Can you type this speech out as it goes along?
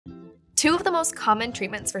Two of the most common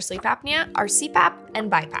treatments for sleep apnea are CPAP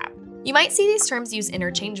and BiPAP. You might see these terms used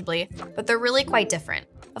interchangeably, but they're really quite different.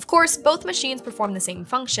 Of course, both machines perform the same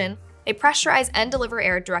function. They pressurize and deliver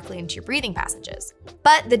air directly into your breathing passages.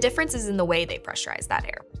 But the difference is in the way they pressurize that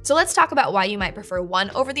air. So let's talk about why you might prefer one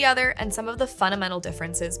over the other and some of the fundamental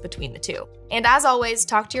differences between the two. And as always,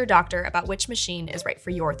 talk to your doctor about which machine is right for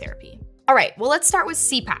your therapy. All right, well, let's start with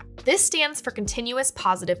CPAP. This stands for continuous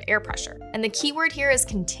positive air pressure, and the key word here is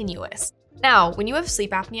continuous. Now, when you have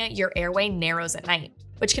sleep apnea, your airway narrows at night,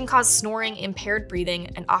 which can cause snoring, impaired breathing,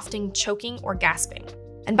 and often choking or gasping.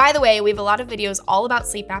 And by the way, we have a lot of videos all about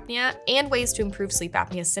sleep apnea and ways to improve sleep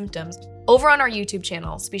apnea symptoms over on our YouTube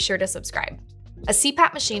channel, so be sure to subscribe. A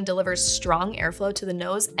CPAP machine delivers strong airflow to the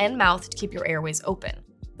nose and mouth to keep your airways open.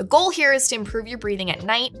 The goal here is to improve your breathing at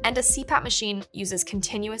night, and a CPAP machine uses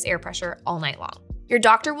continuous air pressure all night long. Your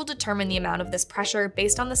doctor will determine the amount of this pressure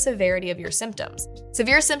based on the severity of your symptoms.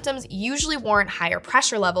 Severe symptoms usually warrant higher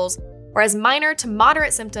pressure levels, whereas minor to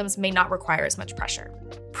moderate symptoms may not require as much pressure.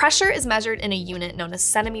 Pressure is measured in a unit known as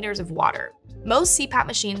centimeters of water. Most CPAP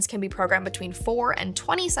machines can be programmed between 4 and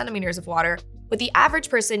 20 centimeters of water, with the average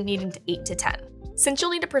person needing 8 to 10. Since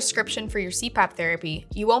you'll need a prescription for your CPAP therapy,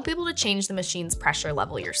 you won't be able to change the machine's pressure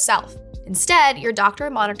level yourself. Instead, your doctor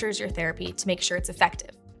monitors your therapy to make sure it's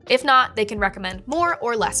effective. If not, they can recommend more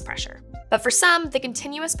or less pressure. But for some, the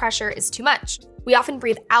continuous pressure is too much. We often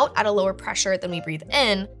breathe out at a lower pressure than we breathe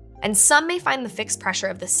in, and some may find the fixed pressure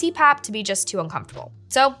of the CPAP to be just too uncomfortable.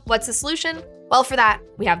 So what's the solution? Well, for that,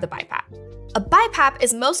 we have the BiPAP. A BiPAP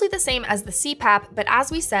is mostly the same as the CPAP, but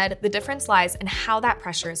as we said, the difference lies in how that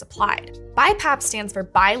pressure is applied. BiPAP stands for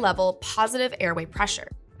bi-level positive airway pressure,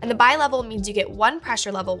 and the bi-level means you get one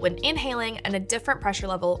pressure level when inhaling and a different pressure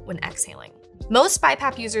level when exhaling. Most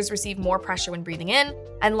BiPAP users receive more pressure when breathing in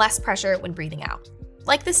and less pressure when breathing out.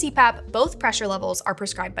 Like the CPAP, both pressure levels are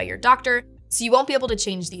prescribed by your doctor, so you won't be able to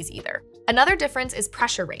change these either. Another difference is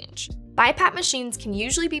pressure range. BiPAP machines can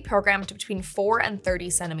usually be programmed between 4 and 30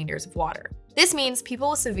 centimeters of water. This means people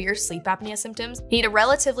with severe sleep apnea symptoms need a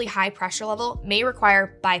relatively high pressure level, may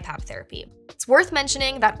require BiPAP therapy. It's worth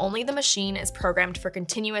mentioning that only the machine is programmed for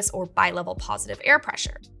continuous or bi-level positive air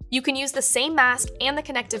pressure. You can use the same mask and the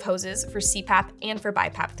connective hoses for CPAP and for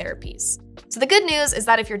BiPAP therapies. So the good news is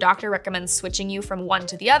that if your doctor recommends switching you from one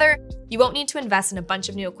to the other, you won't need to invest in a bunch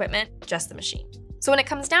of new equipment, just the machine. So when it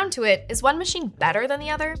comes down to it, is one machine better than the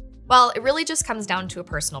other? Well, it really just comes down to a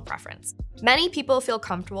personal preference. Many people feel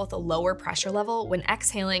comfortable with a lower pressure level when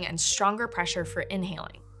exhaling and stronger pressure for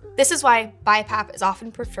inhaling. This is why BiPAP is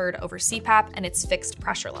often preferred over CPAP and its fixed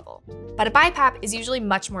pressure level. But a BiPAP is usually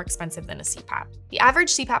much more expensive than a CPAP. The average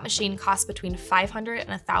CPAP machine costs between $500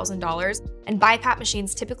 and $1,000, and BiPAP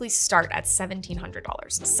machines typically start at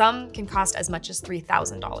 $1,700. Some can cost as much as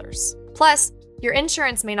 $3,000. Plus, your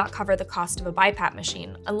insurance may not cover the cost of a BiPAP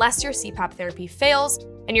machine unless your CPAP therapy fails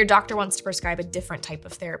and your doctor wants to prescribe a different type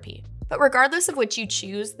of therapy. But regardless of which you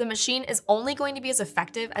choose, the machine is only going to be as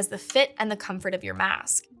effective as the fit and the comfort of your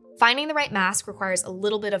mask. Finding the right mask requires a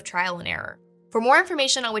little bit of trial and error. For more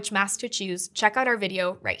information on which mask to choose, check out our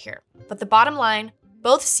video right here. But the bottom line,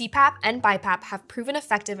 both CPAP and BiPAP have proven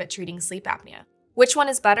effective at treating sleep apnea. Which one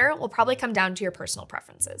is better will probably come down to your personal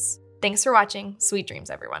preferences. Thanks for watching. Sweet dreams,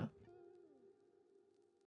 everyone.